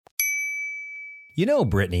You know,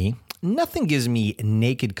 Brittany, nothing gives me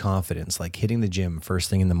naked confidence like hitting the gym first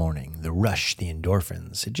thing in the morning. The rush, the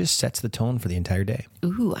endorphins, it just sets the tone for the entire day.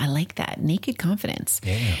 Ooh, I like that. Naked confidence.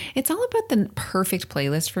 Yeah. It's all about the perfect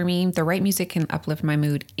playlist for me. The right music can uplift my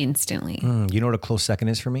mood instantly. You know what a close second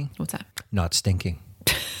is for me? What's that? Not stinking.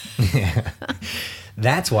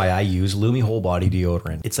 That's why I use Lumi Whole Body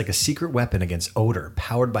Deodorant. It's like a secret weapon against odor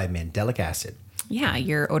powered by mandelic acid. Yeah,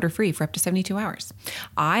 you're odor-free for up to 72 hours.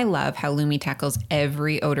 I love how Lumi tackles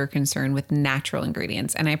every odor concern with natural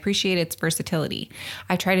ingredients, and I appreciate its versatility.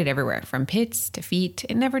 I've tried it everywhere, from pits to feet.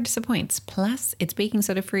 It never disappoints. Plus, it's baking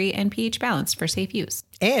soda-free and pH balanced for safe use.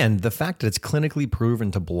 And the fact that it's clinically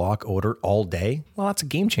proven to block odor all day, well, that's a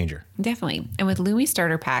game changer. Definitely. And with Lumi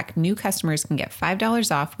Starter Pack, new customers can get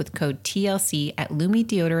 $5 off with code TLC at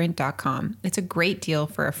lumideodorant.com. It's a great deal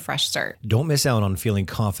for a fresh start. Don't miss out on feeling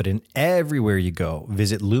confident everywhere you go.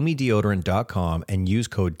 Visit lumideodorant.com and use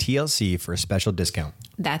code TLC for a special discount.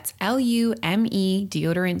 That's LUME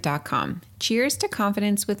deodorant.com. Cheers to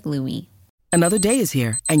confidence with Lumi. Another day is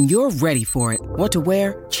here, and you're ready for it. What to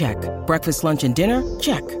wear? Check. Breakfast, lunch, and dinner?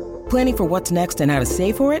 Check. Planning for what's next and how to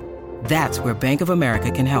save for it? That's where Bank of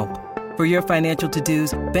America can help. For your financial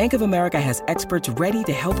to-dos, Bank of America has experts ready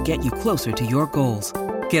to help get you closer to your goals.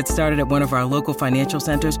 Get started at one of our local financial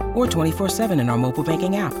centers or 24/7 in our mobile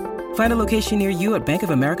banking app. Find a location near you at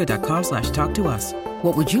bankofamerica.com/talktous.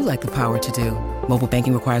 What would you like the power to do? Mobile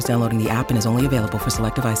banking requires downloading the app and is only available for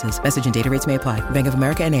select devices. Message and data rates may apply. Bank of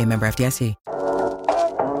America NA, member FDIC.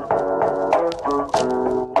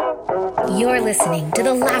 You're listening to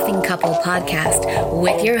the Laughing Couple podcast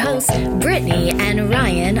with your hosts, Brittany and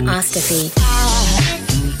Ryan Ostafy.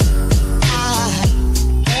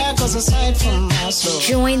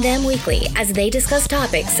 Join them weekly as they discuss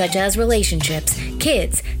topics such as relationships,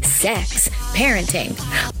 kids, sex, parenting,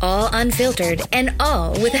 all unfiltered and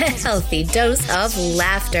all with a healthy dose of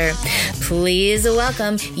laughter. Please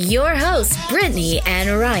welcome your hosts, Brittany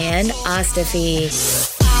and Ryan Ostafy.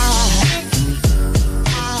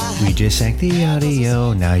 We just sank the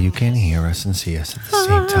audio. Now you can hear us and see us at the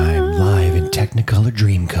same time, live in Technicolor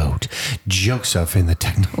Dreamcoat. Joseph in the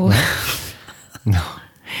Technicolor. No.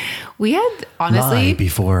 We had, honestly... Live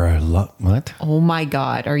before what? Oh my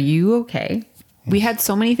God. Are you okay? We had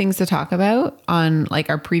so many things to talk about on like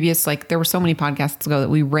our previous, like there were so many podcasts ago that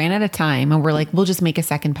we ran out of time and we're like, we'll just make a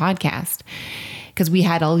second podcast because we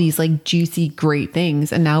had all these like juicy, great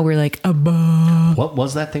things. And now we're like, What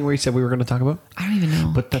was that thing where you said we were going to talk about? I don't even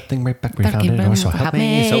know. Put that thing right back where you found it. Oh, so help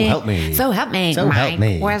me. So help me. So help me. So help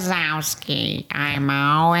me. Mike Wazowski. I'm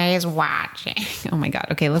always watching. Oh my God.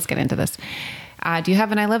 Okay, let's get into this. Do you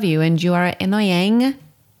have an I love you and you are annoying?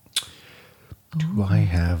 Do I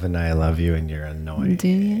have an I love you and you're annoying? Do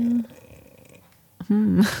you?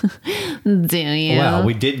 Do you? Well,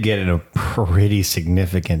 we did get in a pretty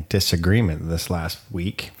significant disagreement this last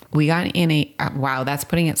week. We got in a, wow, that's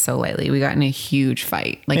putting it so lightly. We got in a huge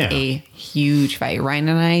fight, a huge fight. Ryan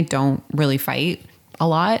and I don't really fight a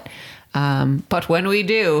lot. But when we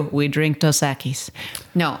do, we drink Dos Equis.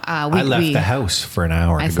 No, I left the house for an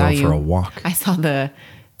hour to go for a walk. I saw the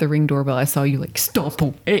Ring doorbell. I saw you like stomp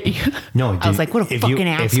away. No, I was like, what a fucking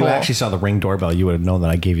asshole. If you actually saw the Ring doorbell, you would have known that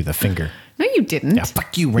I gave you the finger. No, you didn't. Yeah,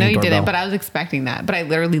 fuck you, Ring doorbell. No, you didn't, but I was expecting that. But I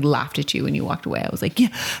literally laughed at you when you walked away. I was like, yeah,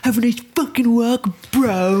 have a nice fucking walk,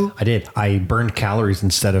 bro. I did. I burned calories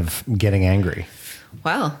instead of getting angry.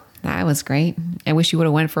 Well, that was great. I wish you would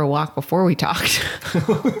have went for a walk before we talked. We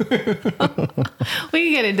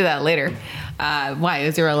can get into that later. Why?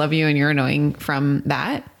 Is there a love you and you're annoying from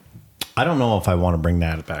that? I don't know if I want to bring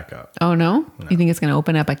that back up. Oh, no? You think it's going to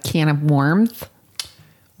open up a can of worms?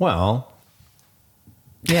 Well,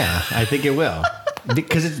 yeah, I think it will.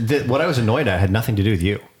 Because what I was annoyed at had nothing to do with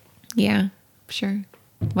you. Yeah, sure.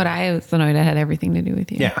 What I was annoyed at had everything to do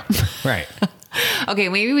with you. Yeah, right. Okay,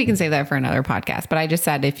 maybe we can save that for another podcast. But I just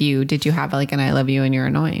said, did you have like an I love you and you're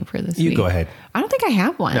annoying for this week? You go ahead. I don't think I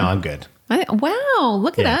have one. No, I'm good. Wow,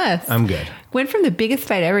 look at us. I'm good. Went from the biggest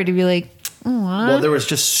fight ever to be like, oh, well, there was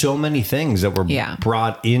just so many things that were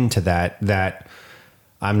brought into that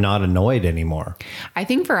I'm not annoyed anymore. I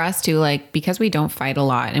think for us too, like, because we don't fight a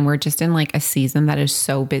lot and we're just in like a season that is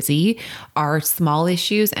so busy, our small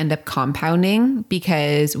issues end up compounding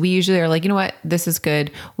because we usually are like, you know what, this is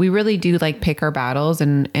good. We really do like pick our battles.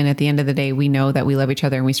 And at the end of the day, we know that we love each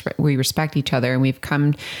other and we respect each other. And we've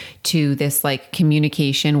come to this like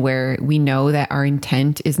communication where we know that our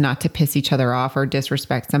intent is not to piss each other off or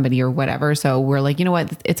disrespect somebody or whatever. So we're like, you know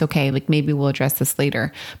what, it's okay. Like maybe we'll address this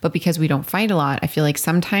later. But because we don't fight a lot, I feel like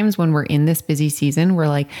sometimes when we're in this busy season, we're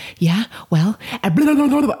like, yeah, well,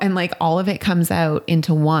 and like all of it comes out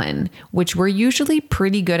into one, which we're usually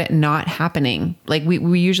pretty good at not happening. Like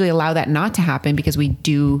we usually allow that not to happen because we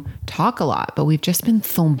do talk a lot, but we've just been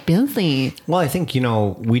so busy. Well, I think,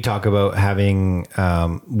 we talk about having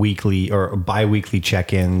weekly or bi-weekly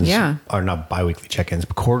check-ins. Yeah. Or not bi-weekly check-ins,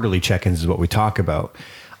 but quarterly check-ins is what we talk about.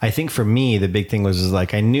 I think for me, the big thing was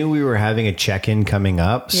like, I knew we were having a check-in coming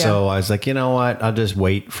up. Yeah. So I was like, you know what? I'll just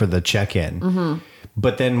wait for the check-in.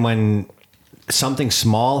 But then when something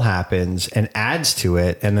small happens and adds to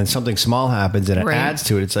it, and then something small happens and it adds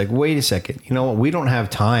to it, it's like, wait a second. You know what? We don't have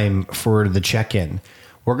time for the check-in.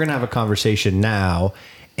 We're going to have a conversation now.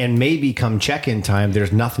 And maybe come check-in time,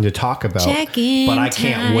 there's nothing to talk about. Check-in but I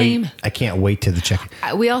can't time. wait. I can't wait to the check-in.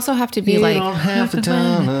 We also have to be You like, don't have to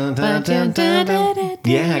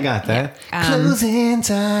Yeah, I got that. Closing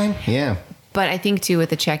time. Yeah. but I think too with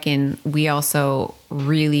the check-in, we also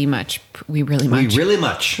really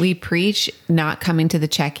preach not coming to the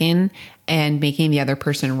check-in and making the other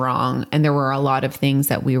person wrong. And there were a lot of things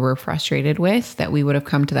that we were frustrated with that we would have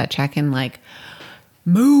come to that check-in like,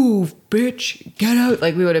 move, bitch, get out.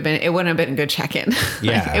 Like it wouldn't have been a good check-in.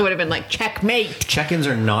 Yeah. Like, it would have been like, checkmate. Check-ins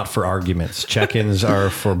are not for arguments. Check-ins are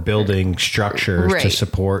for building structures to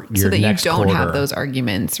support your so that next you don't quarter. have those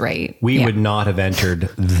arguments, right? We would not have entered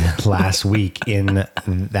the last week in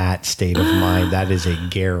that state of mind. That is a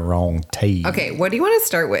guarantee. Okay, what do you want to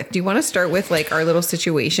start with? Do you want to start with like our little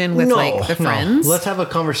situation with like the friends? Let's have a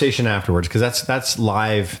conversation afterwards because that's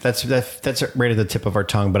live. That's right at the tip of our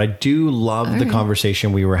tongue. But I do love the conversation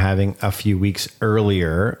we were having a few weeks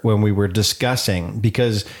earlier when we were discussing,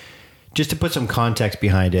 because just to put some context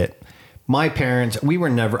behind it, my parents,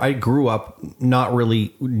 I grew up not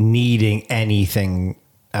really needing anything.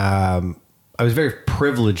 I was very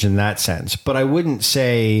privileged in that sense, but I wouldn't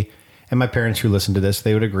say, and my parents who listen to this,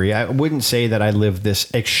 they would agree, I wouldn't say that I lived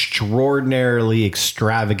this extraordinarily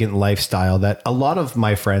extravagant lifestyle that a lot of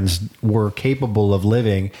my friends were capable of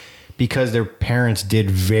living because their parents did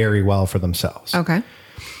very well for themselves. Okay.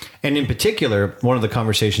 And in particular, one of the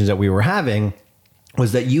conversations that we were having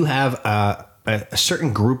was that you have a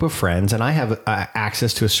certain group of friends, and I have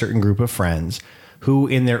access to a certain group of friends who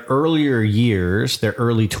in their earlier years, their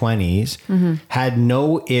early 20s, had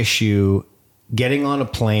no issue getting on a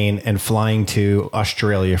plane and flying to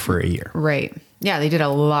Australia for a year. Right. Yeah, they did a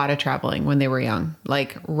lot of traveling when they were young,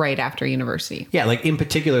 like right after university. Yeah, like in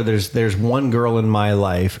particular, there's one girl in my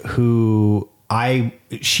life who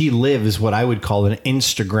she lives what I would call an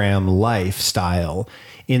Instagram lifestyle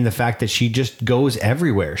in the fact that she just goes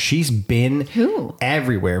everywhere. She's been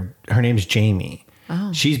everywhere. Her name's Jamie.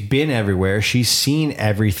 Oh. She's been everywhere. She's seen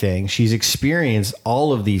everything. She's experienced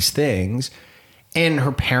all of these things. And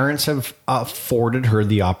her parents have afforded her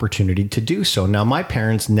the opportunity to do so. Now, my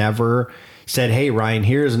parents never said, hey, Ryan,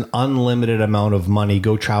 here's an unlimited amount of money.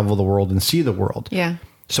 Go travel the world and see the world. Yeah.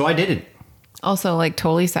 So I didn't. Also, like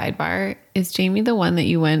totally sidebar, is Jamie the one that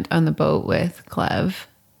you went on the boat with, Clev?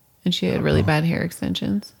 And she had really bad hair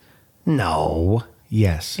extensions? No.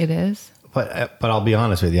 Yes. It is? But I'll be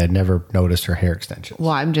honest with you, I'd never noticed her hair extensions.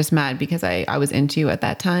 Well, I'm just mad because I was into you at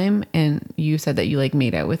that time and you said that you like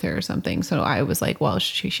made out with her or something. So I was like, well,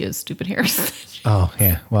 she has stupid hair. Oh,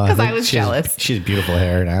 yeah. Well, because I was jealous. She has beautiful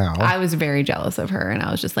hair now. I was very jealous of her and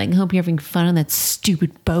I was just like, I hope you're having fun on that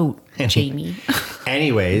stupid boat, Jamie.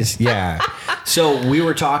 Anyways, yeah. So we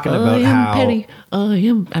were talking about how petty.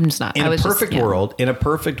 I'm just not. In a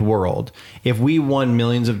perfect world, if we won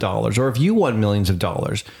millions of dollars or if you won millions of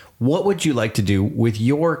dollars, what would you like to do with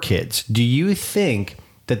your kids? Do you think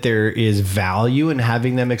that there is value in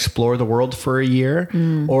having them explore the world for a year?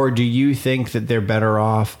 Or do you think that they're better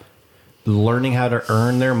off learning how to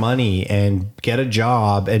earn their money and get a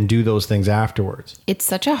job and do those things afterwards? It's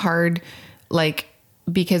such a hard,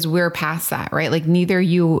 because we're past that, right? Like neither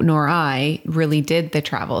you nor I really did the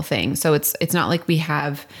travel thing. So it's not like we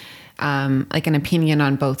have like an opinion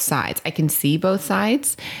on both sides. I can see both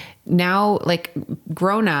sides. Now, like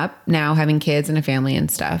grown up, now having kids and a family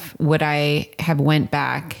and stuff, would I have went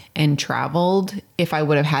back and traveled if I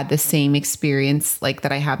would have had the same experience like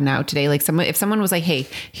that I have now today? Like if someone was like, hey,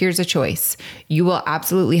 here's a choice. You will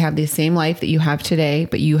absolutely have the same life that you have today,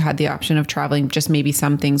 but you had the option of traveling. Just maybe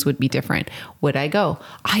some things would be different. Would I go?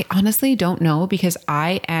 I honestly don't know because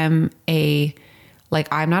I am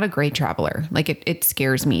I'm not a great traveler. Like it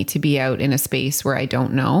scares me to be out in a space where I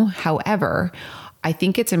don't know. However, I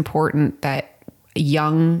think it's important that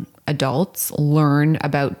young adults learn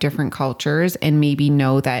about different cultures and maybe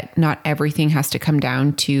know that not everything has to come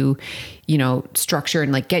down to, you know, structure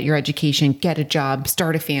and like get your education, get a job,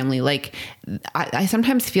 start a family. Like I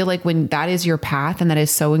sometimes feel like when that is your path and that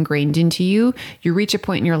is so ingrained into you, you reach a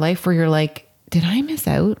point in your life where you're like, did I miss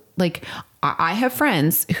out? Like I have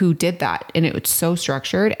friends who did that and it was so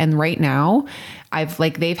structured. And right now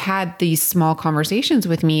they've had these small conversations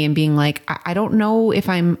with me and being like, I don't know if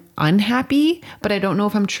I'm unhappy, but I don't know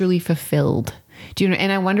if I'm truly fulfilled. Do you know?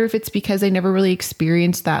 And I wonder if it's because they never really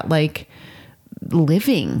experienced that like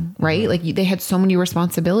living, right? Like they had so many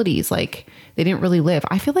responsibilities, like they didn't really live.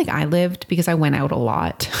 I feel like I lived because I went out a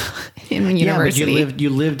lot in university. Yeah, but you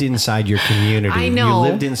lived inside your community. I know. You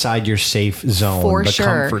lived inside your safe zone, For the sure.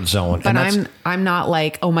 comfort zone. But I'm not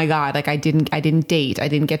like, oh my God, like I didn't date. I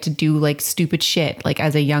didn't get to do like stupid shit like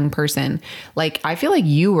as a young person. Like I feel like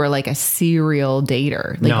you were like a serial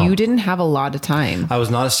dater. Like No. you didn't have a lot of time. I was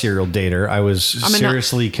not a serial dater. I was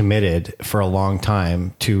seriously committed for a long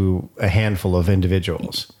time to a handful of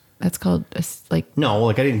individuals. That's called like, No,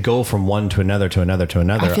 like I didn't go from one to another to another to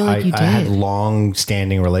another. I feel like you I had did.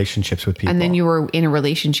 long-standing relationships with people. and then you were in a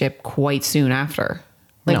relationship quite soon after.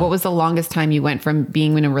 Like No. what was the longest time you went from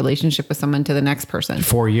being in a relationship with someone to the next person?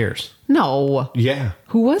 4 years. No. Yeah.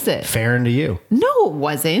 Who was it? Fair into you. No, it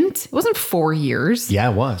wasn't. It wasn't 4 years.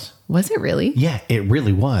 Yeah, it was. Was it really? Yeah, it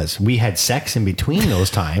really was. We had sex in between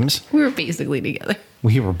those times. We were basically together.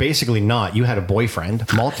 We were basically not. You had a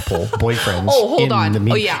boyfriend, multiple boyfriends. Oh, hold on.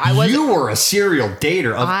 The Oh, yeah, I was- You were a serial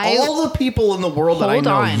dater. Of all the people in the world that I Hold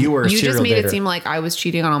know, on. you were a serial dater. You just made it seem like I was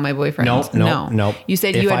cheating on all my boyfriends. Nope. You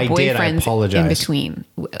said If you I had did, I boyfriends apologize. in between.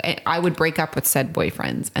 I would break up with said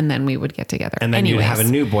boyfriends and then we would get together. And then Anyways, you'd have a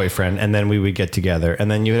new boyfriend, and then we would get together. And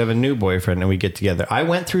then you would have a new boyfriend, and we'd get together. I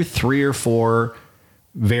went through 3 or 4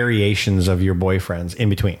 variations of your boyfriends in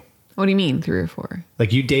between. What do you mean 3 or 4?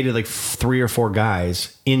 Like you dated like 3 or 4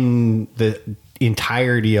 guys in the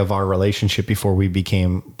entirety of our relationship before we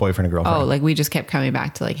became boyfriend and girlfriend. Oh, like we just kept coming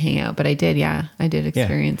back to like hang out. But I did, yeah. I did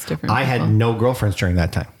experience different I people. had no girlfriends during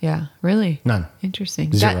that time. Yeah, really? None.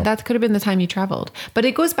 Interesting. Zero. That could have been the time you traveled. But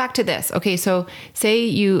it goes back to this. Okay, so say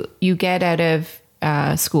you get out of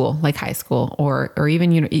school, like high school or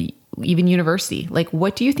even university. Like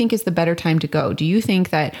what do you think is the better time to go? Do you think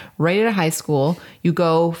that right out of high school you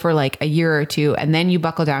go for like a year or 2 and then you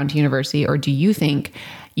buckle down to university? Or do you think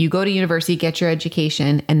you go to university, get your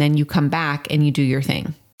education, and then you come back and you do your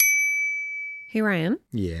thing? Hey, Ryan.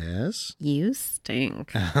 Yes. You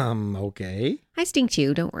stink. Okay. I stink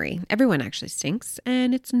too, don't worry. Everyone actually stinks,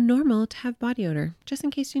 and it's normal to have body odor, just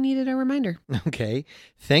in case you needed a reminder. Okay.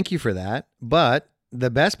 Thank you for that. But the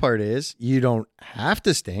best part is you don't have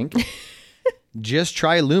to stink. Just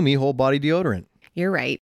try Lumi whole body deodorant. You're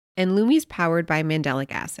right. And Lumi's powered by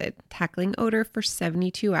mandelic acid, tackling odor for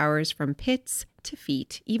 72 hours from pits to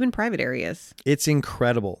feet, even private areas. It's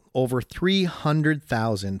incredible. Over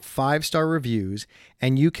 300,000 5-star reviews,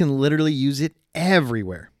 and you can literally use it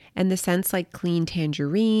everywhere. And the scents like clean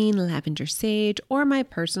tangerine, lavender sage, or my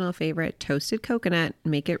personal favorite, toasted coconut,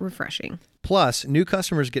 make it refreshing. Plus, new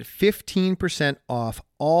customers get 15% off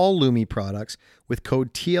all Lumi products with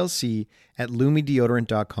code TLC at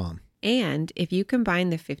lumideodorant.com. And if you combine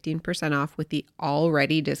the 15% off with the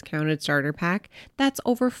already discounted starter pack, that's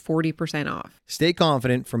over 40% off. Stay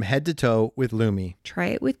confident from head to toe with Lumi. Try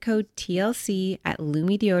it with code TLC at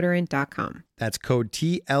lumideodorant.com. That's code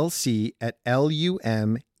TLC at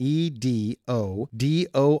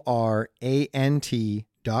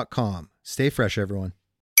LUMEDODORANT.com. Stay fresh, everyone.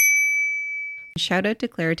 Shout out to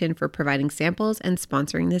Claritin for providing samples and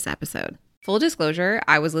sponsoring this episode. Full disclosure,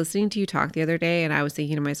 I was listening to you talk the other day and I was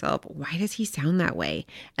thinking to myself, why does he sound that way?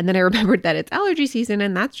 And then I remembered that it's allergy season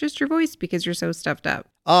and that's just your voice because you're so stuffed up.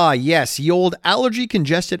 Ah, yes, the old allergy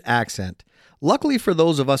congested accent. Luckily for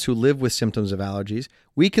those of us who live with symptoms of allergies,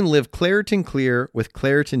 we can live Claritin Clear with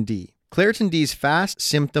Claritin D. Claritin D's fast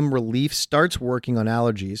symptom relief starts working on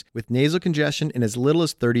allergies with nasal congestion in as little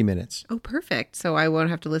as 30 minutes. Oh, perfect. So I won't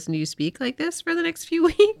have to listen to you speak like this for the next few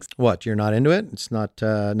weeks. What, you're not into it? It's not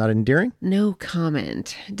endearing? No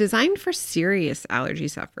comment. Designed for serious allergy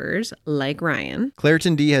sufferers like Ryan.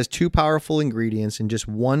 Claritin D has 2 powerful ingredients in just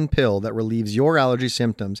 1 pill that relieves your allergy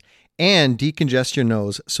symptoms and decongest your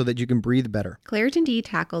nose so that you can breathe better. Claritin D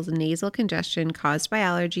tackles nasal congestion caused by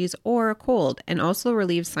allergies or a cold and also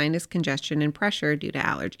relieves sinus congestion and pressure due to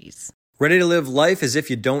allergies. Ready to live life as if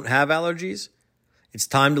you don't have allergies? It's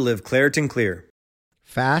time to live Claritin Clear.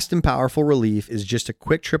 Fast and powerful relief is just a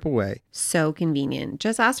quick trip away. So convenient.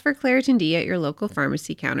 Just ask for Claritin D at your local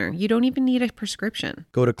pharmacy counter. You don't even need a prescription.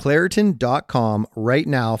 Go to Claritin.com right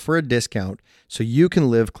now for a discount so you can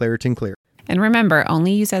live Claritin Clear. And remember,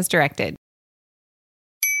 only use as directed.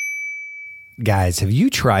 Guys, have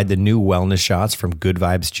you tried the new wellness shots from Good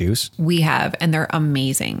Vibes Juice? We have, and they're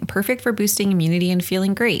amazing. Perfect for boosting immunity and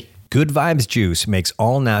feeling great. Good Vibes Juice makes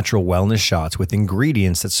all natural wellness shots with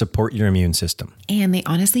ingredients that support your immune system. And they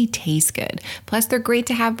honestly taste good. Plus, they're great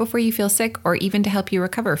to have before you feel sick or even to help you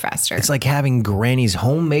recover faster. It's like having Granny's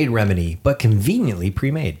homemade remedy, but conveniently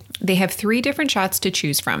pre-made. They have 3 different shots to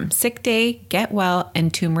choose from: Sick Day, Get Well,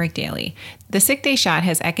 and Turmeric Daily. The Sick Day shot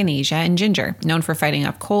has echinacea and ginger, known for fighting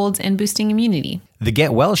off colds and boosting immunity. The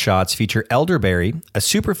Get Well shots feature elderberry, a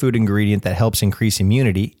superfood ingredient that helps increase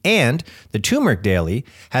immunity, and the Turmeric Daily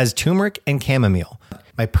has turmeric and chamomile.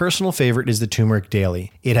 My personal favorite is the Turmeric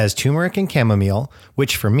Daily. It has turmeric and chamomile,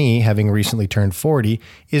 which for me, having recently turned 40,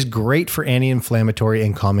 is great for anti-inflammatory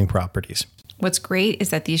and calming properties. What's great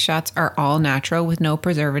is that these shots are all natural with no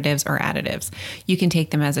preservatives or additives. You can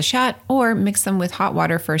take them as a shot or mix them with hot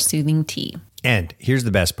water for a soothing tea. And here's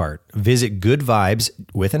the best part. Visit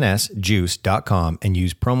goodvibes.juice.com and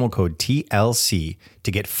use promo code TLC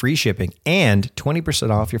to get free shipping and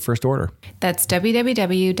 20% off your first order. That's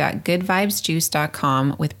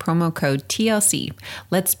www.goodvibesjuice.com with promo code TLC.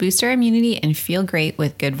 Let's boost our immunity and feel great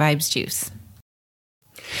with Good Vibes Juice.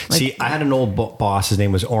 See, I had an old boss. His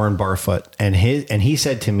name was Oren Barfoot, and he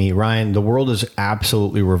said to me, Ryan, the world is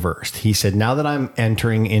absolutely reversed. He said, now that I'm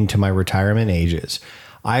entering into my retirement ages,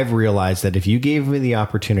 I've realized that if you gave me the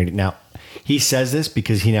opportunity, now he says this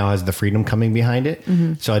because he now has the freedom coming behind it.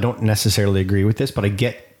 Mm-hmm. So I don't necessarily agree with this, but I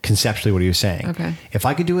get conceptually what he was saying. Okay. If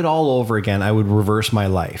I could do it all over again, I would reverse my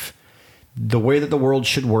life. The way that the world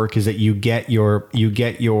should work is that you get your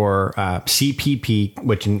CPP,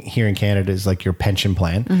 which here in Canada is like your pension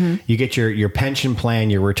plan. Mm-hmm. You get your pension plan,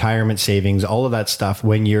 your retirement savings, all of that stuff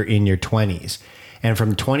when you're in your 20s. And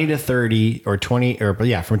from 20 to 30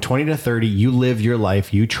 from 20 to 30, you live your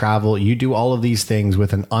life, you travel, you do all of these things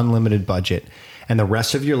with an unlimited budget. And the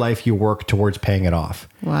rest of your life, you work towards paying it off.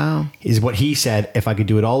 Wow. Is what he said. If I could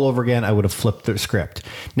do it all over again, I would have flipped the script.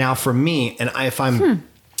 Now for me, and if I'm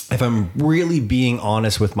really being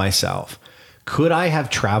honest with myself, could I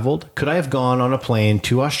have traveled? Could I have gone on a plane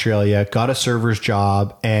to Australia, got a server's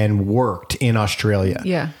job, and worked in Australia?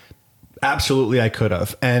 Yeah. Absolutely, I could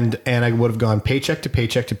have. And I would have gone paycheck to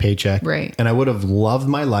paycheck to paycheck. Right. And I would have loved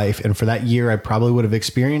my life. And for that year, I probably would have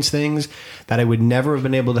experienced things that I would never have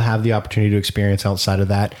been able to have the opportunity to experience outside of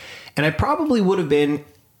that. And I probably would have been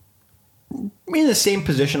in the same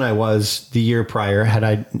position I was the year prior had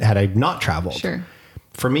I not traveled. Sure.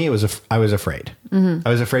 For me, I was afraid. Mm-hmm.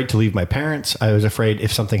 I was afraid to leave my parents. I was afraid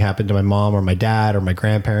if something happened to my mom or my dad or my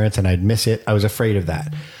grandparents and I'd miss it. I was afraid of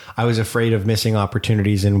that. I was afraid of missing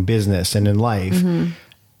opportunities in business and in life. Mm-hmm.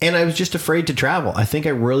 And I was just afraid to travel. I think I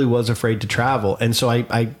really was afraid to travel. And so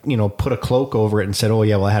I put a cloak over it and said, oh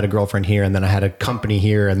yeah, well, I had a girlfriend here and then I had a company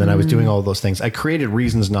here and then I was doing all of those things. I created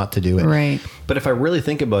reasons not to do it. Right. But if I really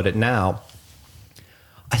think about it now,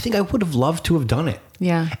 I think I would have loved to have done it.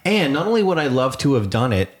 Yeah. And not only would I love to have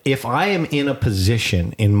done it, if I am in a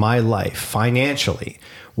position in my life financially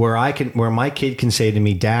where my kid can say to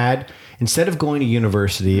me, Dad, instead of going to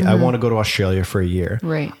university, I want to go to Australia for a year.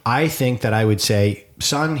 Right. I think that I would say,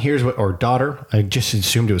 son, or daughter, I just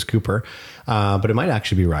assumed it was Cooper, but it might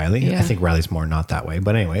actually be Riley. Yeah. I think Riley's more not that way.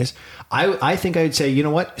 But anyways, I think I would say, you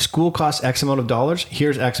know what? School costs X amount of dollars.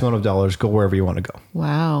 Here's X amount of dollars. Go wherever you want to go.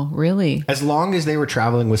 Wow. Really? As long as they were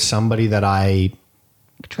traveling with somebody that I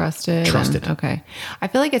trusted. Okay. I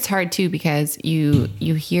feel like it's hard too, because you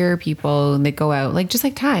hear people that go out, like just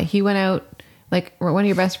like Ty, he went out, like one of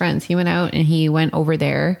your best friends, he went out and he went over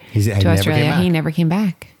there to Australia. He never came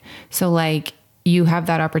back. So like you have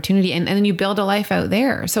that opportunity and then you build a life out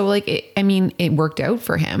there. So like, it worked out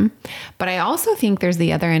for him, but I also think there's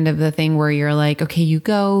the other end of the thing where you're like, okay, you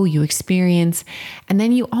go, you experience, and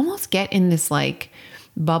then you almost get in this like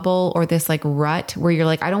bubble or this like rut where you're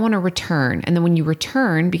like, I don't want to return. And then when you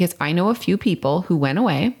return, because I know a few people who went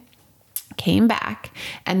away, came back,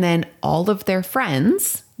 and then all of their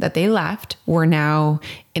friends that they left were now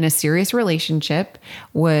in a serious relationship,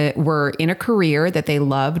 were in a career that they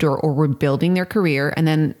loved or were building their career. And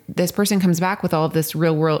then this person comes back with all of this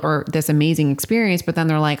real world or this amazing experience, but then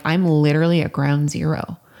they're like, I'm literally at ground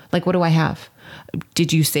zero. Like, what do I have?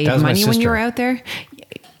 Did you save money when you were out there?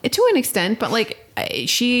 To an extent, but like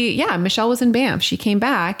Michelle was in Banff. She came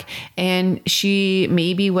back and she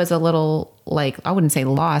maybe was a little like, I wouldn't say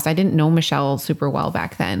lost. I didn't know Michelle super well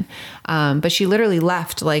back then. But she literally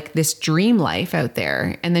left like this dream life out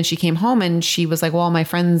there. And then she came home and she was like, well, my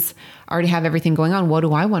friends already have everything going on. What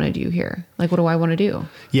do I want to do here? Like, what do I want to do?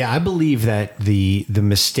 Yeah, I believe that the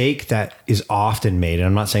mistake that is often made, and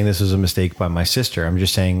I'm not saying this was a mistake by my sister, I'm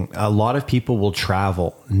just saying a lot of people will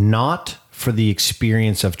travel not for the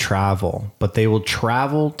experience of travel, but they will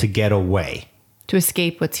travel to get away. To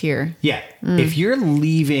escape what's here. Yeah. If you're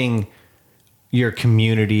leaving your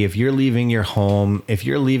community, if you're leaving your home, if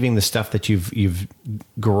you're leaving the stuff that you've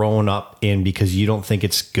grown up in because you don't think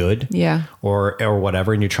it's good, or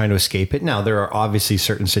whatever, and you're trying to escape it. Now, there are obviously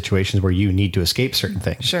certain situations where you need to escape certain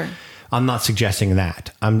things. Sure. I'm not suggesting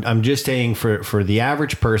that. I'm just saying for the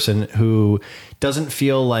average person who doesn't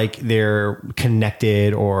feel like they're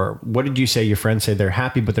connected, or what did you say? Your friends say they're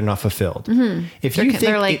happy, but they're not fulfilled. Mm-hmm.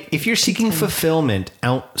 If you're seeking fulfillment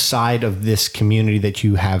outside of this community that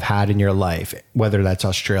you have had in your life, whether that's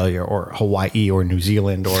Australia or Hawaii or New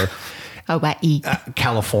Zealand or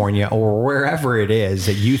California or wherever it is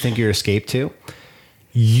that you think you're escaped to,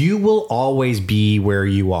 you will always be where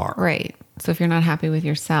you are. Right. So if you're not happy with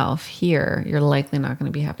yourself here, you're likely not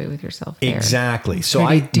going to be happy with yourself there. Exactly. So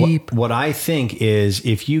what I think is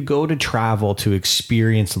if you go to travel to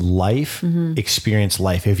experience life, experience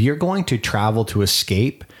life. If you're going to travel to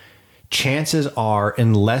escape, chances are,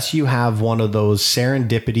 unless you have one of those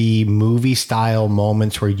serendipity movie style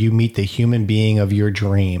moments where you meet the human being of your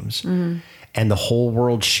dreams and the whole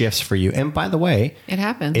world shifts for you. And by the way, it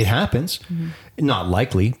happens. Not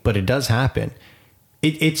likely, but it does happen.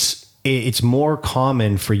 It's more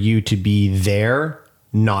common for you to be there,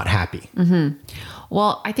 not happy. Mm-hmm.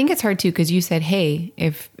 Well, I think it's hard too, because you said, hey,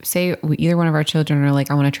 if say either one of our children are like,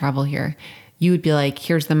 I want to travel here, you would be like,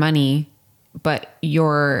 here's the money, but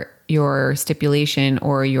your stipulation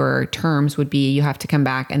or your terms would be you have to come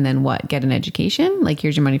back and then what, get an education? Like,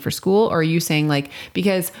 here's your money for school? Or are you saying like,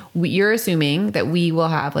 because you're assuming that we will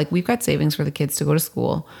have, like, we've got savings for the kids to go to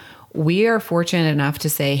school. We are fortunate enough to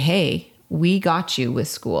say, hey, we got you with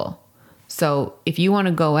school. So if you want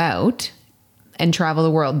to go out and travel the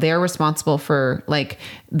world, they're responsible for like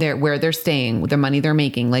where they're staying, the money they're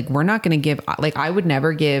making. Like, we're not going to give, like, I would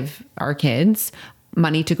never give our kids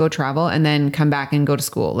money to go travel and then come back and go to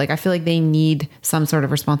school. Like, I feel like they need some sort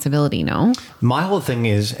of responsibility. No, my whole thing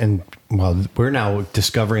is, and well, we're now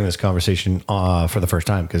discovering this conversation for the first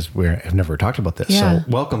time because we've never talked about this. Yeah. So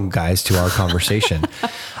welcome, guys, to our conversation.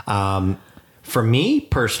 For me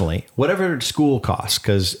personally, whatever school costs,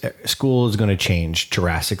 because school is going to change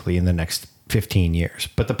drastically in the next 15 years,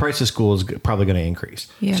 but the price of school is probably going to increase.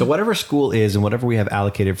 Yeah. So whatever school is and whatever we have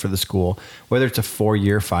allocated for the school, whether it's a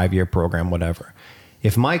 4-year, 5-year program, whatever,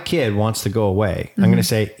 if my kid wants to go away, I'm going to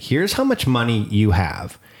say, here's how much money you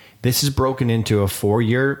have. This is broken into a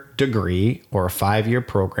 4-year degree or a 5-year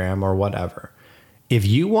program or whatever. If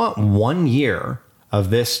you want 1 year of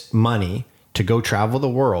this money to go travel the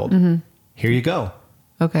world, here you go.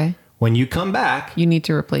 Okay. When you come back, you need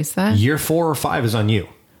to replace that. Year 4 or 5 is on you.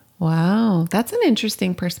 Wow. That's an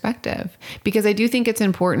interesting perspective, because I do think it's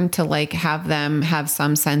important to like have them have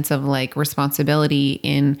some sense of like responsibility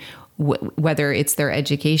in whether it's their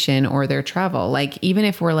education or their travel. Like, even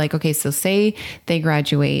if we're like, okay, so say they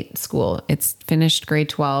graduate school, it's finished grade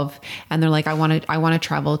 12 and they're like, I want to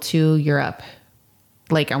travel to Europe.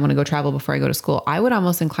 Like, I want to go travel before I go to school. I would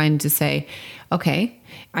almost incline to say, okay,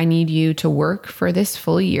 I need you to work for this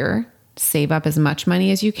full year, save up as much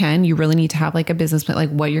money as you can. You really need to have like a business plan, like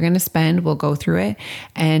what you're going to spend. We'll go through it.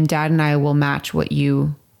 And Dad and I will match what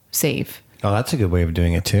you save. Oh, that's a good way of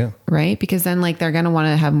doing it too. Right? Because then like they're going to want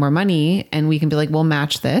to have more money and we can be like, we'll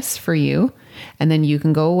match this for you. And then you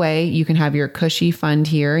can go away. You can have your cushy fund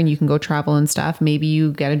here and you can go travel and stuff. Maybe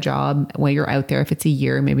you get a job while you're out there. If it's a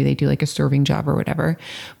year, maybe they do like a serving job or whatever.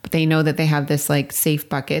 But they know that they have this like safe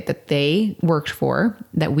bucket that they worked for,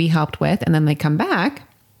 that we helped with. And then they come back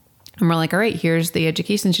and we're like, all right, here's the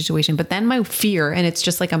education situation. But then my fear, and it's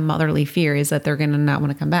just like a motherly fear, is that they're going to not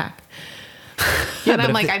want to come back. Yeah, and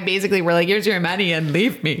I'm like, we're like, here's your money and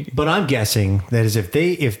leave me. But I'm guessing that is if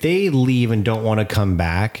they leave and don't want to come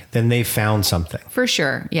back, then they found something. For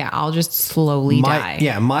sure. Yeah. I'll just slowly die.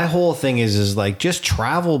 Yeah. My whole thing is like, just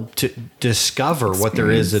travel to discover what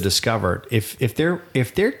there is to discover. If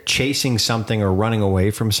they're chasing something or running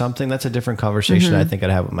away from something, that's a different conversation I think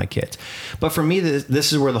I'd have with my kids. But for me,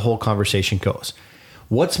 this is where the whole conversation goes.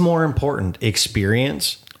 What's more important,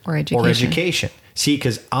 experience or education? See,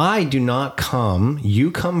 because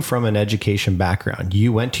you come from an education background.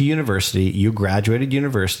 You went to university, you graduated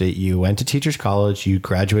university, you went to teacher's college, you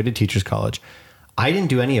graduated teacher's college. I didn't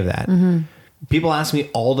do any of that. People ask me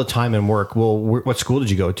all the time in work, well, what school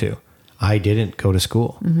did you go to? I didn't go to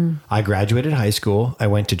school. I graduated high school. I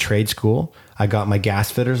went to trade school. I got my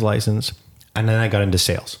gas fitter's license, and then I got into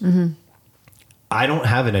sales. I don't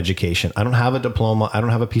have an education. I don't have a diploma. I don't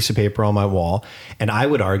have a piece of paper on my wall. And I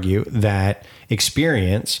would argue that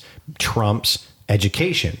experience trumps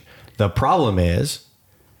education. The problem is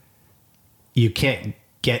you can't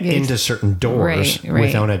get into certain doors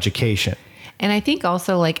without education. And I think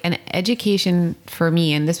also like an education for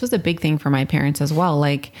me, and this was a big thing for my parents as well.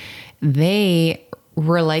 Like they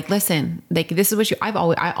were like, listen, like this is what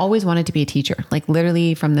I always wanted to be a teacher. Like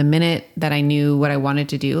literally from the minute that I knew what I wanted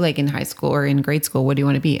to do, like in high school or in grade school, what do you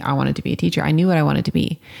want to be? I wanted to be a teacher. I knew what I wanted to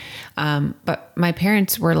be. But my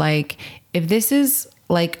parents were like, if this is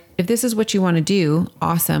what you want to do,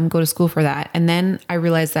 awesome, go to school for that. And then I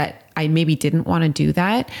realized that I maybe didn't want to do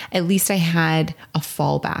that. At least I had a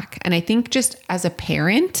fallback. And I think just as a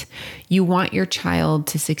parent, you want your child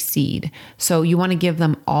to succeed. So you want to give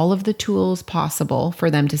them all of the tools possible for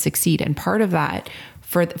them to succeed. And part of that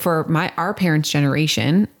for our parents'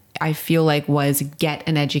 generation, I feel like was get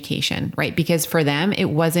an education, right? Because for them, it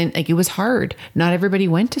wasn't like, it was hard. Not everybody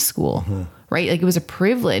went to school. Right? Like it was a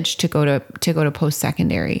privilege to go to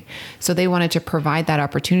post-secondary. So they wanted to provide that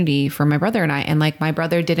opportunity for my brother and I. And like my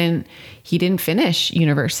brother didn't finish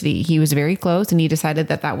university. He was very close and he decided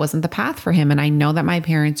that wasn't the path for him. And I know that my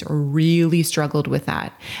parents really struggled with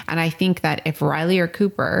that. And I think that if Riley or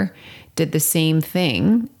Cooper did the same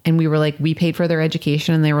thing and we paid for their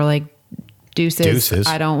education and they were like, deuces.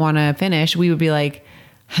 I don't want to finish. We would be like,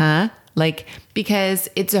 huh? Like, because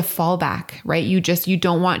it's a fallback, right? You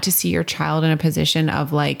don't want to see your child in a position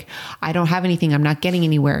of like, I don't have anything, I'm not getting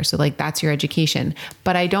anywhere. So like, that's your education.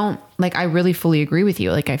 But I really fully agree with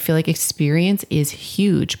you. Like, I feel like experience is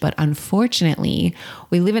huge, but unfortunately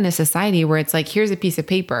we live in a society where it's like, here's a piece of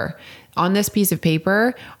paper. On this piece of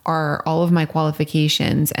paper are all of my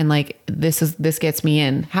qualifications. And like, this gets me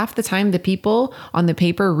in. Half the time the people on the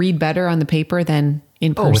paper read better on the paper than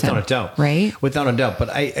in person. Without a doubt. Right? Without a doubt. But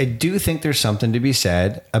I do think there's something to be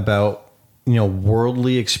said about,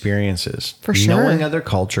 worldly experiences. For sure. Knowing other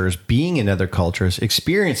cultures, being in other cultures,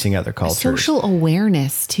 experiencing other cultures. Social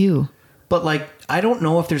awareness too. But like, I don't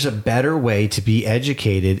know if there's a better way to be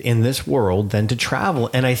educated in this world than to travel.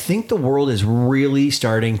 And I think the world is really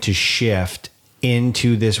starting to shift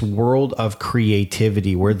into this world of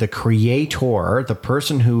creativity where the creator, the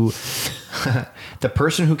person who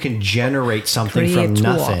can generate something from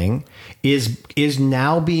nothing is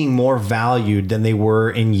now being more valued than they were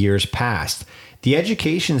in years past. The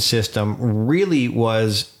education system really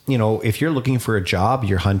was, if you're looking for a job,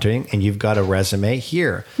 you're hunting and you've got a resume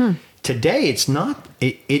here. Today, it's not,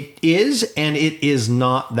 it is, and it is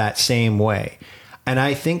not that same way. And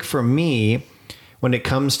I think for me, when it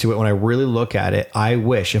comes to it, when I really look at it, I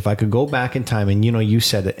wish if I could go back in time and, you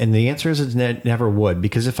said it, and the answer is it never would,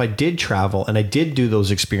 because if I did travel and I did do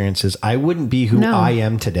those experiences, I wouldn't be who I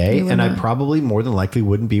am today. And I probably more than likely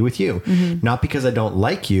wouldn't be with you. Not because I don't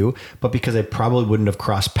like you, but because I probably wouldn't have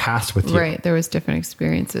crossed paths with you. Right. There was different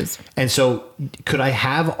experiences. And so could I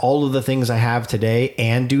have all of the things I have today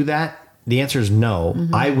and do that? The answer is no.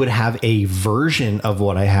 I would have a version of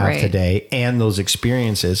what I have today and those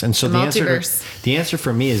experiences. And so the answer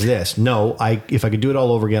for me is this. No, if I could do it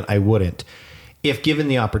all over again, I wouldn't. If given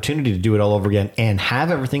the opportunity to do it all over again and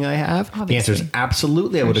have everything I have, the answer is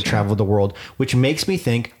absolutely I would have traveled the world, which makes me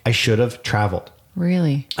think I should have traveled.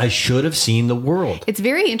 Really? I should have seen the world. It's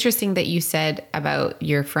very interesting that you said about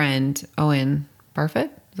your friend, Owen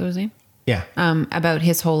Barfoot. Is that his name? Yeah. About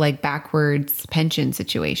his whole like backwards pension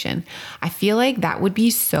situation. I feel like that would be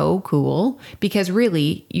so cool because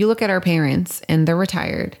really you look at our parents and they're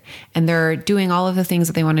retired and they're doing all of the things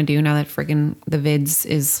that they want to do now that friggin' the vids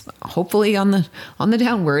is hopefully on the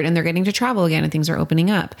downward and they're getting to travel again and things are opening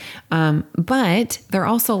up. But they're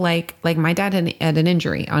also like my dad had an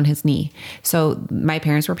injury on his knee. So my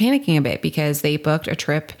parents were panicking a bit because they booked a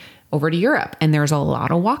trip over to Europe and there's a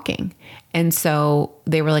lot of walking. And so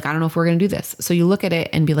they were like, I don't know if we're going to do this. So you look at it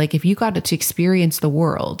and be like, if you got to experience the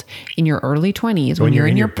world in your early 20s, when you're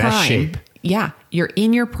in your prime, best shape. Yeah, you're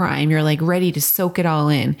in your prime, you're like ready to soak it all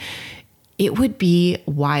in. It would be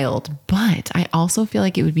wild, but I also feel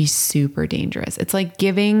like it would be super dangerous. It's like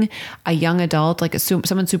giving a young adult, like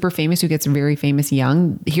someone super famous who gets very famous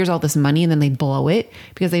young, here's all this money and then they blow it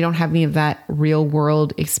because they don't have any of that real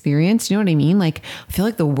world experience. You know what I mean? Like, I feel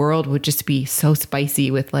like the world would just be so spicy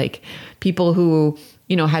with like people who,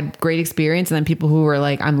 had great experience, and then people who were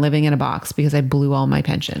like, I'm living in a box because I blew all my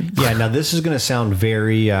pension. Yeah. Now this is going to sound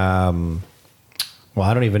very, well,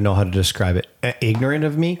 I don't even know how to describe it. Ignorant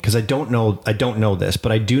of me, because I don't know this,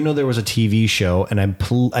 but I do know there was a TV show, and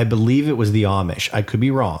I believe it was the Amish. I could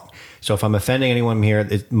be wrong. So if I'm offending anyone here,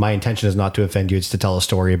 my intention is not to offend you. It's to tell a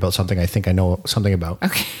story about something I think I know something about.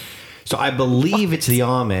 Okay. So I believe it's the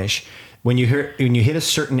Amish. When you hit a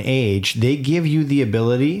certain age, they give you the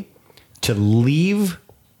ability to leave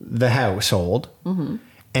the household and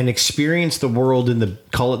experience the world in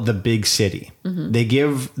call it the big city. They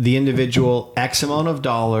give the individual X amount of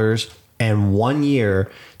dollars and 1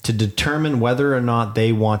 year to determine whether or not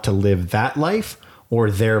they want to live that life or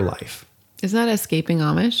their life. Isn't that Escaping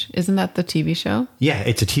Amish? Isn't that the TV show? Yeah,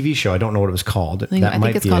 it's a TV show. I don't know what it was called. I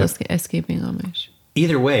think it's called Escaping Amish.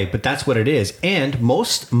 Either way, but that's what it is. And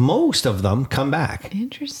most of them come back.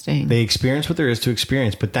 Interesting. They experience what there is to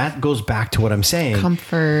experience, but that goes back to what I'm saying.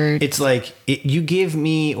 Comfort. It's like you give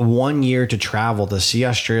me 1 year to travel, to see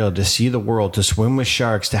Australia, to see the world, to swim with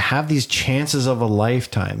sharks, to have these chances of a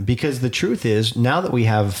lifetime. Because the truth is, now that we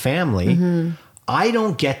have family, I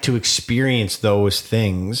don't get to experience those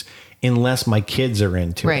things unless my kids are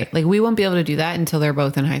into it. Right. Like we won't be able to do that until they're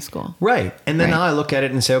both in high school. Right. And then now I look at it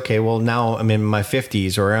and say, okay, well, now I'm in my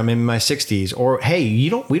 50s or I'm in my 60s, or hey,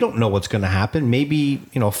 we don't know what's going to happen. Maybe,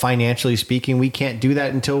 financially speaking, we can't do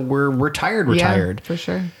that until we're retired. Yeah, for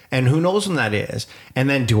sure. And who knows when that is? And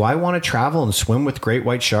then do I want to travel and swim with great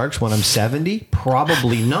white sharks when I'm 70?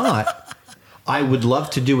 Probably not. I would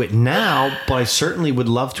love to do it now, but I certainly would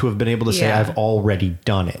love to have been able to say I've already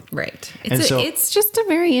done it. Right. It's just a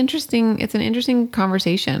very interesting, it's an interesting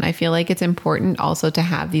conversation. I feel like it's important also to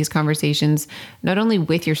have these conversations, not only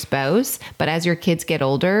with your spouse, but as your kids get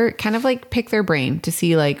older, kind of like pick their brain to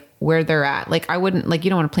see like where they're at. Like I wouldn't, like,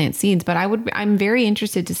 you don't want to plant seeds, but I'm very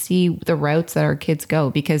interested to see the routes that our kids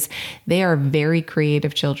go, because they are very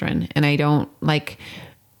creative children. And I don't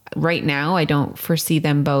right now, I don't foresee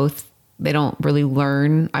them both. They don't really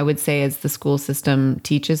learn, I would say, as the school system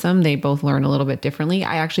teaches them. They both learn a little bit differently.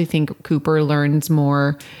 I actually think Cooper learns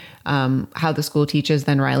more how the school teaches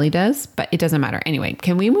than Riley does, but it doesn't matter. Anyway,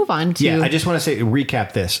 can we move on to... Yeah, I just want to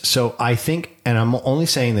recap this. So I think, and I'm only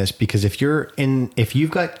saying this because if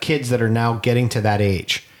you've got kids that are now getting to that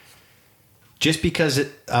age, just because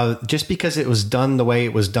it was done the way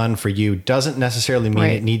it was done for you doesn't necessarily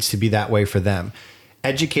mean it needs to be that way for them.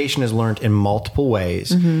 Education is learned in multiple ways,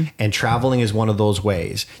 and traveling is one of those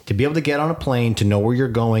ways. To be able to get on a plane, to know where you're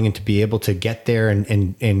going, and to be able to get there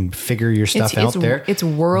and figure your stuff out there. It's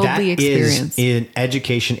worldly experience. That is an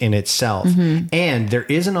education in itself. And there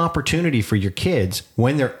is an opportunity for your kids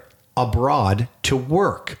when they're abroad to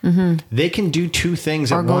work. They can do two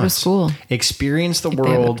things at once. Or go to school. Experience the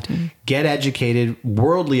world, get educated,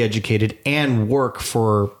 worldly educated, and work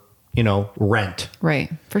for, rent. Right.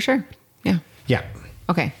 For sure. Yeah. Yeah.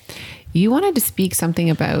 Okay. You wanted to speak something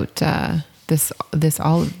about this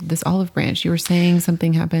olive branch. You were saying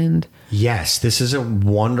something happened. Yes, this is a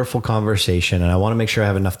wonderful conversation, and I want to make sure I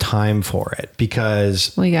have enough time for it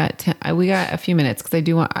because we got a few minutes because I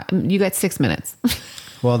do want you got 6 minutes.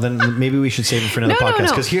 Well, then maybe we should save it for another podcast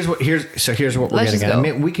because here's what we're getting at. I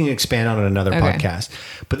mean, we can expand on it another podcast,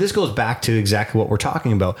 but this goes back to exactly what we're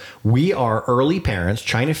talking about. We are early parents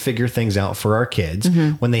trying to figure things out for our kids.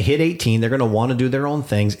 When they hit 18, they're going to want to do their own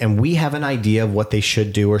things, and we have an idea of what they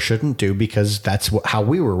should do or shouldn't do because that's how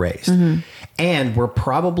we were raised. And we're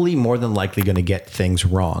probably more than likely going to get things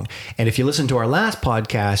wrong. And if you listen to our last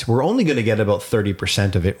podcast, we're only going to get about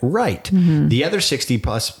 30% of it right. The other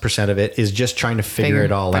 60+% of it is just trying to figure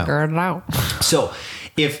it all out. So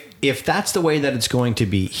if that's the way that it's going to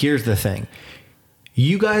be, here's the thing.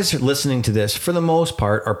 You guys listening to this, for the most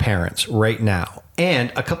part, are parents right now.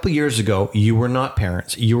 And a couple years ago, you were not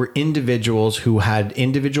parents. You were individuals who had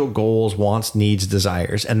individual goals, wants, needs,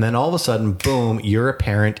 desires. And then all of a sudden, boom, you're a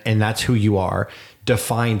parent, and that's who you are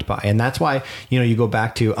defined by. And that's why, you go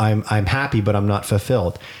back to I'm happy, but I'm not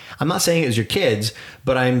fulfilled. I'm not saying it was your kids,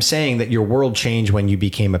 but I'm saying that your world changed when you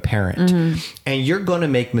became a parent. And you're going to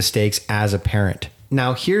make mistakes as a parent.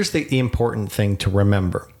 Now, here's the important thing to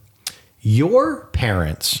remember. Your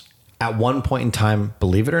parents, at one point in time,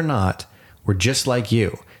 believe it or not, were just like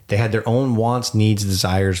you. They had their own wants, needs,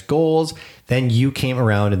 desires, goals. Then you came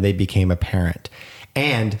around and they became a parent.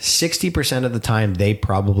 And 60% of the time, they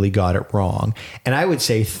probably got it wrong. And I would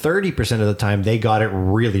say 30% of the time, they got it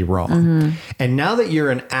really wrong. And now that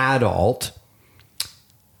you're an adult,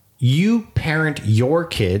 you parent your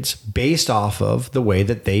kids based off of the way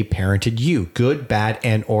that they parented you, good, bad,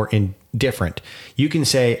 and or different. You can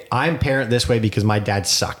say, I'm parent this way because my dad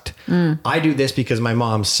sucked. I do this because my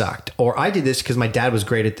mom sucked. Or I did this because my dad was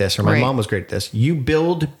great at this, or my mom was great at this. You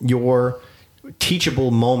build your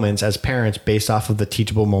teachable moments as parents based off of the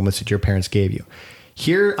teachable moments that your parents gave you.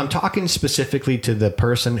 Here, I'm talking specifically to the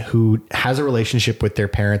person who has a relationship with their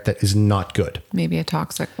parent that is not good. Maybe a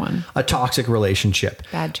toxic one. A toxic relationship.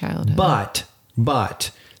 Bad childhood.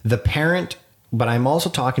 But the parent, but I'm also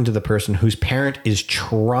talking to the person whose parent is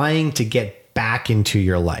trying to get back into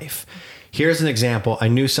your life. Here's an example. I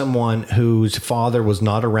knew someone whose father was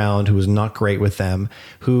not around, who was not great with them,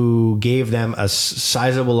 who gave them a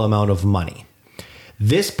sizable amount of money.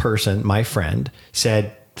 This person, my friend,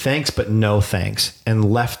 said, thanks, but no thanks,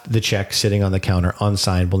 and left the check sitting on the counter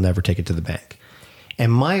unsigned, will never take it to the bank.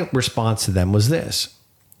 And my response to them was this: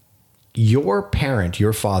 your parent,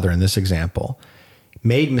 your father in this example,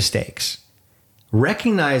 made mistakes,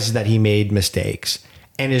 recognized that he made mistakes,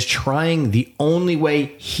 and is trying the only way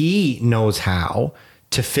he knows how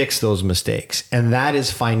to fix those mistakes. And that is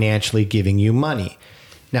financially giving you money.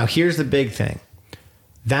 Now, here's the big thing.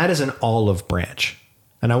 That is an olive branch.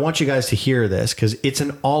 And I want you guys to hear this because it's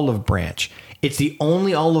an olive branch. It's the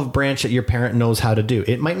only olive branch that your parent knows how to do.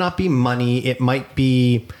 It might not be money. It might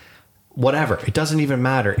be whatever. It doesn't even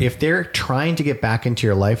matter. If they're trying to get back into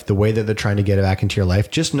your life the way that they're trying to get back into your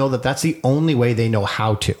life, just know that that's the only way they know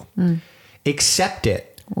how to. Accept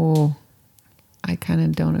it. Oh, I kind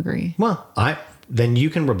of don't agree. Well, then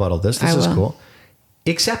you can rebuttal this. This is cool.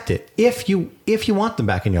 Accept it. If you want them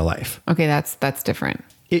back in your life. Okay, that's different.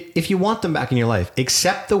 If you want them back in your life,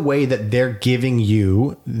 accept the way that they're giving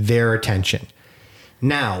you their attention.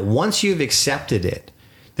 Now, once you've accepted it,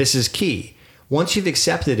 this is key. Once you've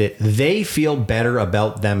accepted it, they feel better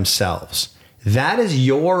about themselves. That is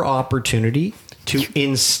your opportunity to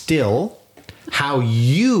instill how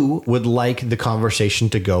you would like the conversation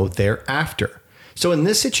to go thereafter. So in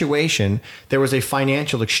this situation, there was a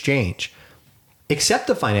financial exchange. Accept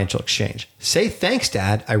the financial exchange. Say, thanks,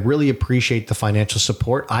 Dad. I really appreciate the financial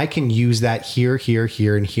support. I can use that here, here,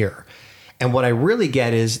 here, and here. And what I really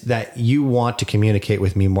get is that you want to communicate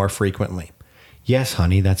with me more frequently. Yes,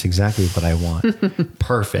 honey, that's exactly what I want.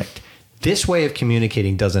 Perfect. This way of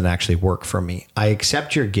communicating doesn't actually work for me. I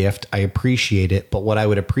accept your gift. I appreciate it. But what I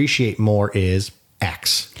would appreciate more is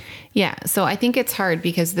X. Yeah. So I think it's hard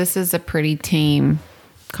because this is a pretty tame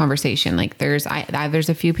conversation. Like there's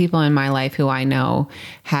a few people in my life who I know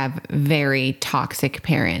have very toxic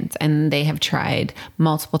parents, and they have tried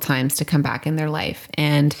multiple times to come back in their life.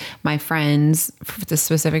 And my friends, the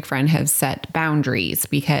specific friend, have set boundaries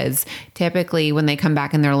because typically when they come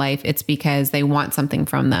back in their life, it's because they want something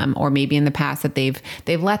from them, or maybe in the past that they've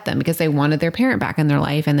let them because they wanted their parent back in their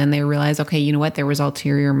life. And then they realize, okay, you know what? There was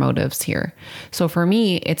ulterior motives here. So for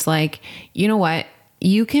me, it's like, you know what?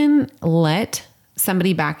 You can let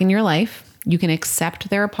somebody back in your life. You can accept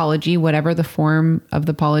their apology, whatever the form of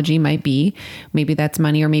the apology might be. Maybe that's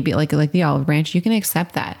money, or maybe like the olive branch. You can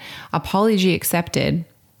accept that. Apology accepted,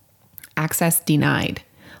 access denied.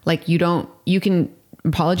 Like you can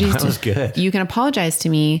apologize. That was good. You can apologize to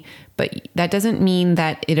me, but that doesn't mean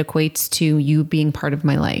that it equates to you being part of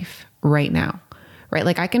my life right now, right?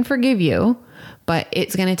 Like I can forgive you, but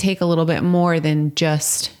it's going to take a little bit more than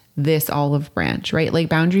just this olive branch, right? Like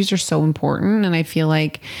boundaries are so important. And I feel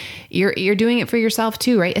like you're doing it for yourself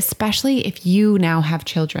too, right? Especially if you now have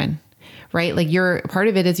children, right? Like part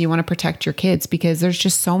of it is you want to protect your kids because there's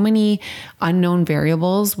just so many unknown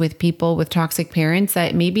variables with people with toxic parents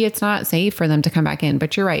that maybe it's not safe for them to come back in.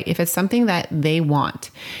 But you're right. If it's something that they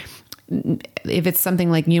want, if it's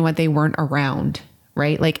something like, you know what, they weren't around,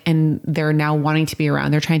 right? Like, and they're now wanting to be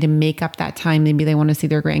around. They're trying to make up that time. Maybe they want to see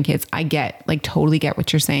their grandkids. Totally get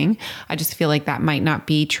what you're saying. I just feel like that might not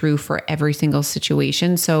be true for every single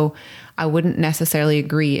situation. So I wouldn't necessarily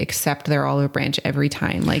agree, accept their olive branch every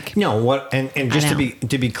time. Like, no, what, and just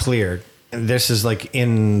to be clear, this is like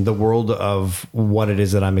in the world of what it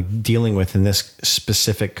is that I'm dealing with in this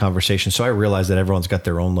specific conversation. So I realize that everyone's got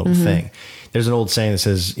their own little thing. There's an old saying that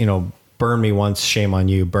says, burn me once, shame on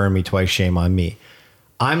you. Burn me twice, shame on me.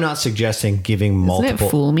 I'm not suggesting giving multiple. Doesn't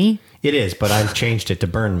it fool me? It is, but I've changed it to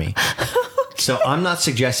burn me. So I'm not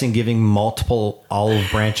suggesting giving multiple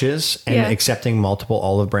olive branches and accepting multiple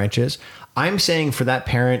olive branches. I'm saying for that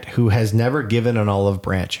parent who has never given an olive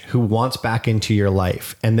branch, who wants back into your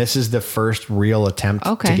life, and this is the first real attempt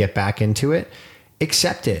to get back into it,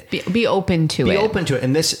 accept it. Be open to it. Be open to it.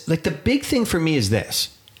 And this, like the big thing for me is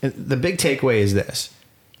this. The big takeaway is this.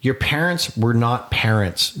 Your parents were not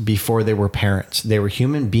parents before they were parents. They were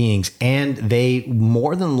human beings, and they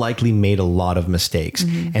more than likely made a lot of mistakes.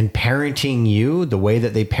 And parenting you the way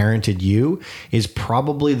that they parented you is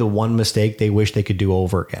probably the one mistake they wish they could do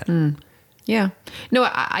over again. Yeah. No,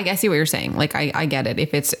 I see what you're saying. Like, I get it.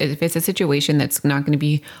 If it's a situation that's not going to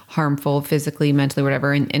be harmful physically, mentally,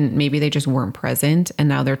 whatever, and maybe they just weren't present and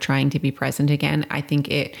now they're trying to be present again, I think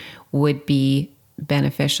it would be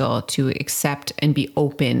beneficial to accept and be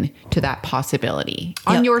open to that possibility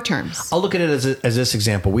on your terms. I'll look at it as this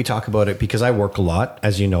example. We talk about it because I work a lot,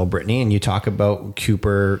 as you know, Brittany, and you talk about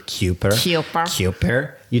Cooper. You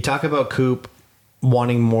talk about Coop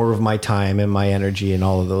wanting more of my time and my energy and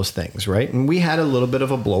all of those things, right? And we had a little bit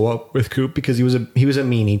of a blow up with Coop because he was a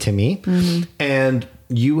meanie to me, and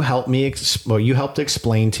you helped me. You helped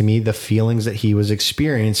explain to me the feelings that he was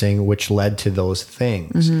experiencing, which led to those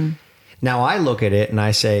things. Now I look at it and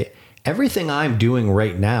I say, everything I'm doing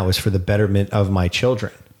right now is for the betterment of my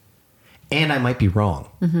children. And I might be wrong.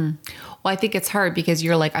 Well, I think it's hard because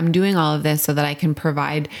you're like, I'm doing all of this so that I can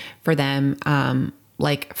provide for them,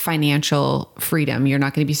 like financial freedom. You're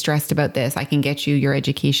not going to be stressed about this. I can get you your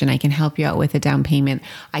education. I can help you out with a down payment.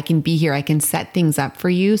 I can be here. I can set things up for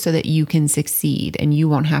you so that you can succeed and you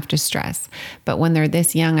won't have to stress. But when they're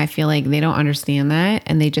this young, I feel like they don't understand that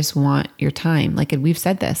and they just want your time. Like we've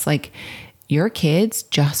said this, like your kids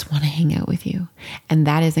just want to hang out with you, and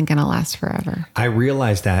that isn't going to last forever. I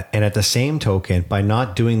realize that. And at the same token, by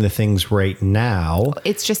not doing the things right now,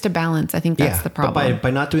 it's just a balance. I think that's the problem. But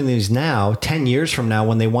by not doing these now, 10 years from now,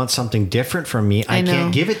 when they want something different from me, I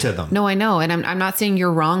can't give it to them. No, I know. And I'm not saying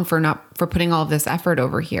you're wrong for putting all of this effort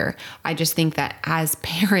over here. I just think that as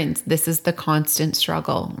parents, this is the constant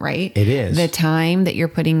struggle, right? It is. The time that you're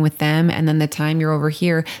putting with them and then the time you're over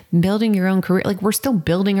here building your own career. Like we're still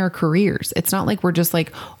building our careers. It's not like we're just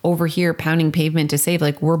like over here pounding pavement to save.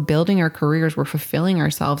 Like we're building our careers. We're fulfilling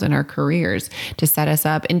ourselves in our careers to set us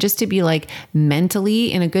up and just to be like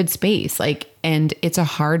mentally in a good space. And it's a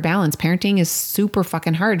hard balance. Parenting is super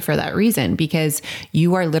fucking hard for that reason, because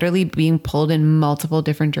you are literally being pulled in multiple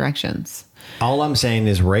different directions. All I'm saying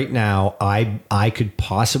is right now, I could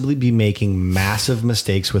possibly be making massive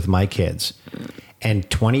mistakes with my kids. And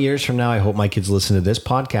 20 years from now, I hope my kids listen to this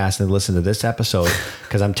podcast and listen to this episode,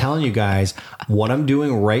 because I'm telling you guys, what I'm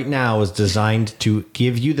doing right now is designed to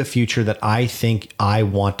give you the future that I think I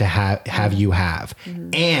want to have you have.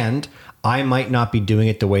 And I might not be doing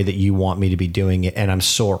it the way that you want me to be doing it, and I'm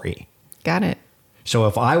sorry. Got it. So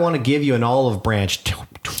if I want to give you an olive branch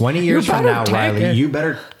 20 years from now, Riley, you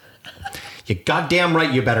goddamn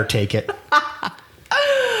right, you better take it.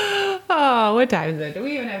 Oh, what time is it? Do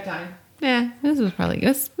we even have time? Yeah, this was probably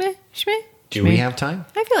good. Do we have time?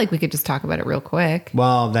 I feel like we could just talk about it real quick.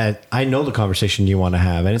 Well, I know the conversation you want to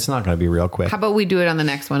have, and it's not going to be real quick. How about we do it on the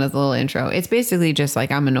next one as a little intro? It's basically just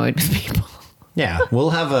like I'm annoyed with people. Yeah,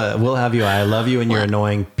 we'll have you. I love you and your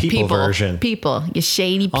annoying people version. People, you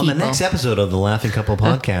shady people. On the next episode of the Laughing Couple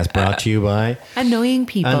podcast, brought to you by Annoying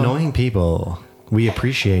People. Annoying People. We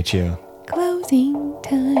appreciate you. Closing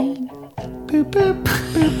time. Boop boop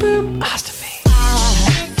boop boop. Hasta me.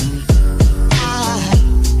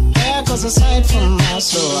 There goes a sight from my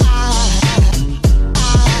soul.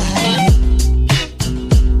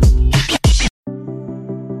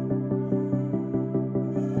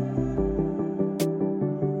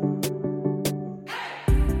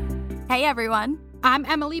 Hey everyone, I'm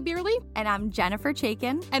Emily Beerley, and I'm Jennifer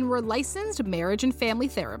Chaikin, and we're licensed marriage and family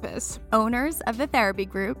therapists, owners of the Therapy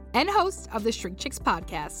Group, and hosts of the Shrink Chicks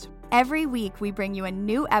podcast. Every week, we bring you a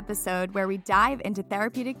new episode where we dive into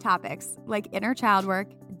therapeutic topics like inner child work,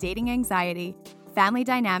 dating anxiety, family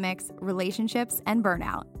dynamics, relationships, and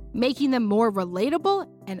burnout, making them more relatable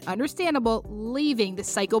and understandable, leaving the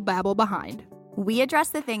psychobabble behind. We address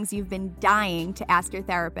the things you've been dying to ask your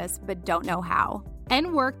therapist but don't know how,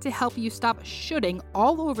 and work to help you stop shooting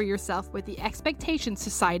all over yourself with the expectations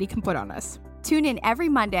society can put on us. Tune in every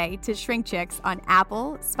Monday to Shrink Chicks on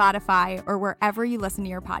Apple, Spotify, or wherever you listen to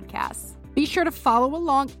your podcasts. Be sure to follow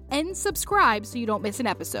along and subscribe so you don't miss an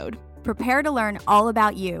episode. Prepare to learn all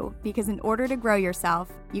about you, because in order to grow yourself,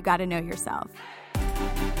 you got to know yourself.